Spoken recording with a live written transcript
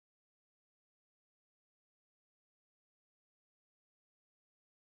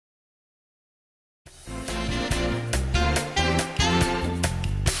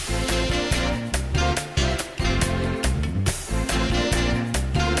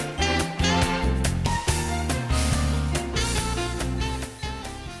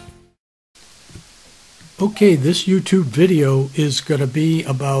Okay, this YouTube video is going to be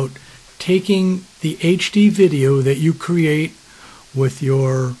about taking the HD video that you create with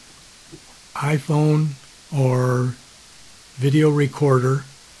your iPhone or video recorder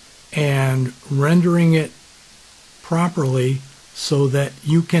and rendering it properly so that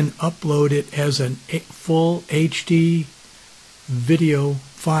you can upload it as a full HD video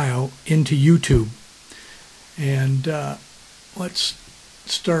file into YouTube. And let's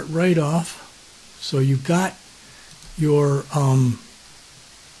start right off. So you've got your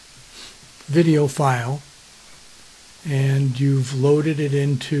video file and you've loaded it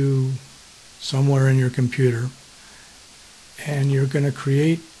into somewhere in your computer, and you're going to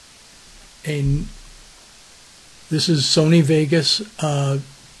create this is Sony Vegas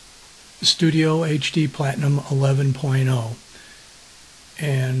Studio HD Platinum 11.0,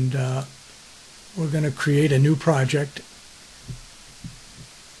 and we're going to create a new project.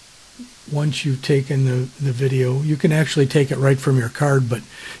 Once you've taken the video, you can actually take it right from your card, but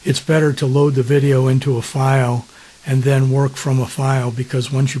it's better to load the video into a file and then work from a file, because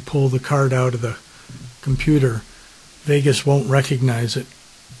once you pull the card out of the computer, Vegas won't recognize it,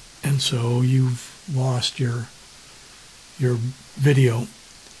 and so you've lost your video.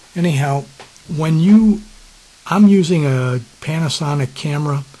 Anyhow, I'm using a Panasonic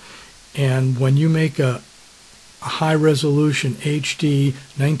camera, and when you make a high resolution HD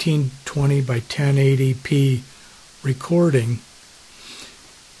 1920 by 1080p recording,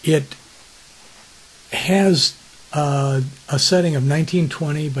 it has a setting of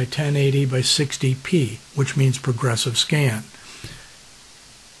 1920 by 1080 by 60p, which means progressive scan.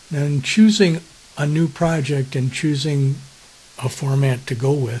 And choosing a new project and choosing a format to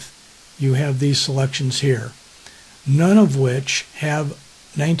go with, you have these selections here, none of which have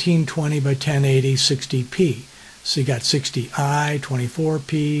 1920 by 1080 60p. So you got 60i,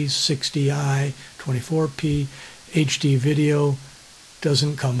 24p, 60i, 24p. HD video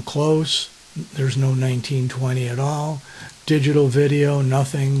doesn't come close. There's no 1920 at all. Digital video,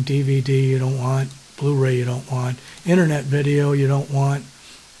 nothing. DVD you don't want. Blu-ray you don't want. Internet video you don't want.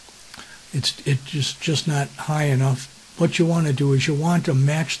 It's just not high enough. What you want to do is you want to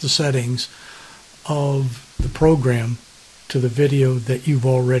match the settings of the program to the video that you've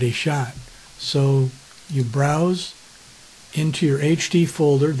already shot. So you browse into your HD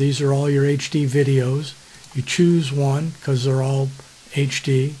folder. These are all your HD videos. You choose one because they're all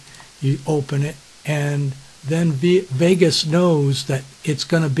HD. You open it, and then Vegas knows that it's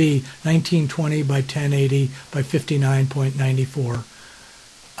going to be 1920 by 1080 by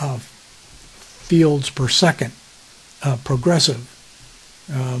 59.94 fields per second, progressive.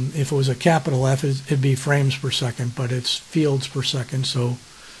 If it was a capital F, it'd be frames per second, but it's fields per second, so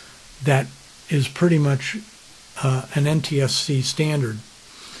that is pretty much an NTSC standard.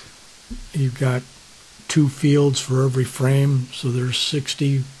 You've got 2 fields for every frame, so there's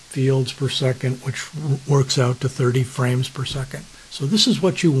 60 fields per second, which works out to 30 frames per second. So this is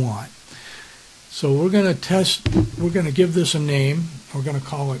what you want. So we're going to give this a name. We're going to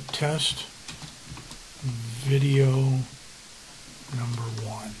call it Test Video Number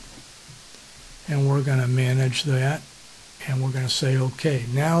 1. And we're going to manage that. And we're going to say, okay,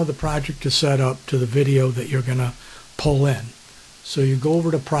 now the project is set up to the video that you're going to pull in. So you go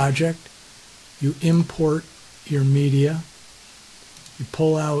over to Project, you import your media, you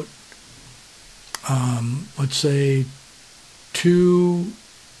pull out, let's say, 2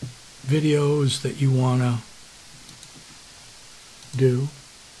 videos that you want to do,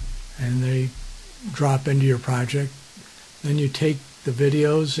 and they drop into your project. Then you take the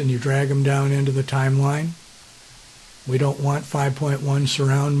videos and you drag them down into the timeline. We don't want 5.1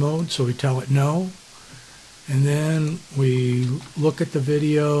 surround mode, so we tell it no. And then we look at the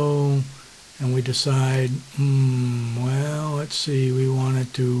video and we decide, well, let's see, we want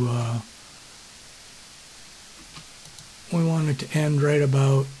it to end right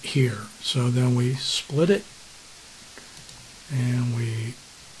about here. So then we split it and we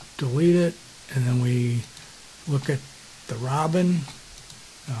delete it, and then we look at the robin.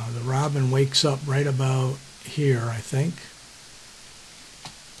 The robin wakes up right about here, I think.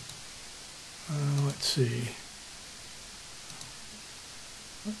 Let's see.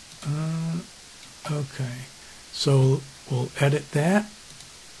 Okay, so we'll edit that,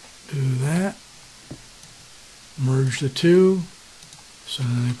 do that, merge the two, so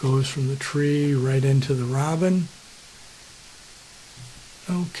then it goes from the tree right into the robin.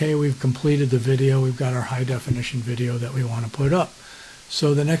 Okay, we've completed the video. We've got our high definition video that we want to put up.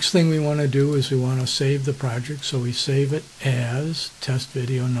 So the next thing we want to do is we want to save the project. So we save it as Test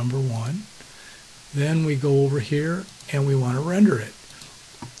Video Number 1. Then we go over here and we want to render it.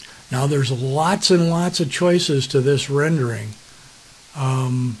 Now there's lots and lots of choices to this rendering.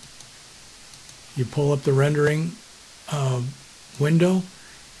 You pull up the rendering window,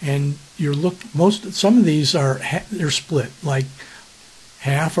 and some of these they're split, like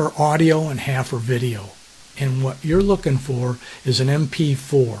half are audio and half are video. And what you're looking for is an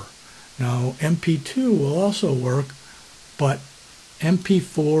MP4. Now MP2 will also work, but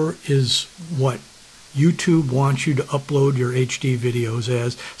MP4 is what YouTube wants you to upload your HD videos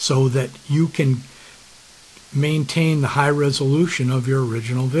as, so that you can maintain the high resolution of your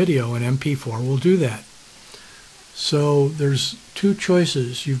original video, and MP4 will do that. So there's two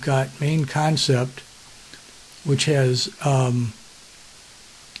choices. You've got main concept, which has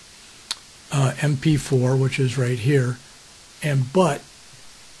MP4, which is right here, but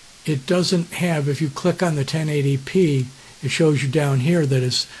it doesn't have, if you click on the 1080p, it shows you down here that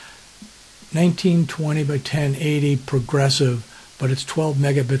it's 1920 by 1080 progressive, but it's 12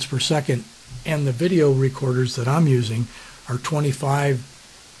 megabits per second, and the video recorders that I'm using are 25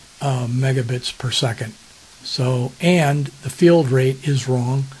 megabits per second. So, and the field rate is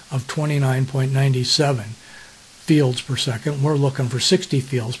wrong, of 29.97 fields per second. We're looking for 60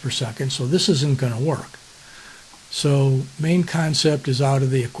 fields per second, so this isn't going to work. So main concept is out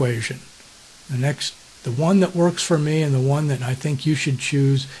of the equation. The one that works for me, and the one that I think you should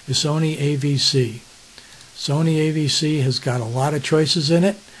choose, is Sony AVC. Sony AVC has got a lot of choices in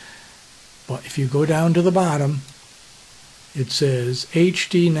it, but if you go down to the bottom, it says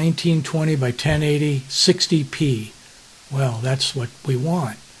HD 1920 by 1080 60p. Well, that's what we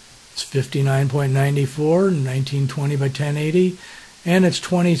want. It's 59.94 and 1920 by 1080, and it's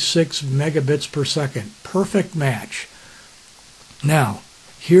 26 megabits per second. Perfect match. Now,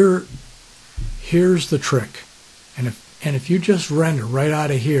 here's the trick. And if you just render right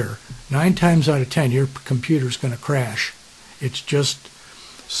out of here, 9 times out of 10 your computer's going to crash. It's just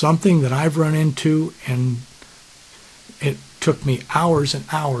something that I've run into, and it took me hours and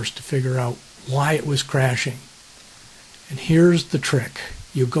hours to figure out why it was crashing. And here's the trick.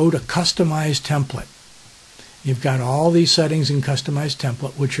 You go to Customize Template. You've got all these settings in Customize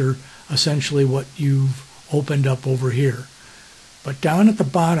Template, which are essentially what you've opened up over here. But down at the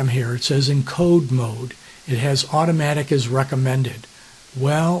bottom here, it says Encode Mode. It has Automatic as recommended.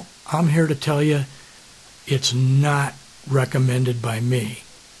 Well, I'm here to tell you it's not recommended by me.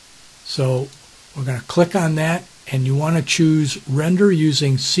 So we're going to click on that, and you want to choose Render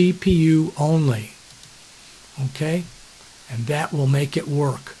using CPU only. Okay? And that will make it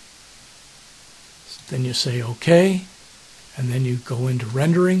work. Then you say OK, and then you go into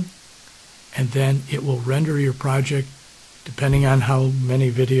rendering, and then it will render your project, depending on how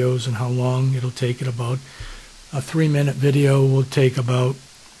many videos and how long it'll take. It about a 3-minute video will take about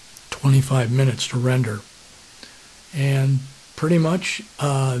 25 minutes to render. And pretty much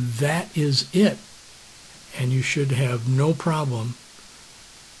that is it. And you should have no problem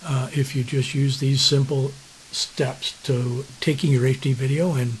if you just use these simple steps to taking your HD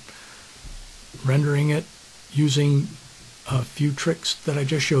video and rendering it using a few tricks that I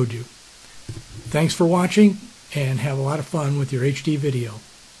just showed you. Thanks for watching, and have a lot of fun with your HD video.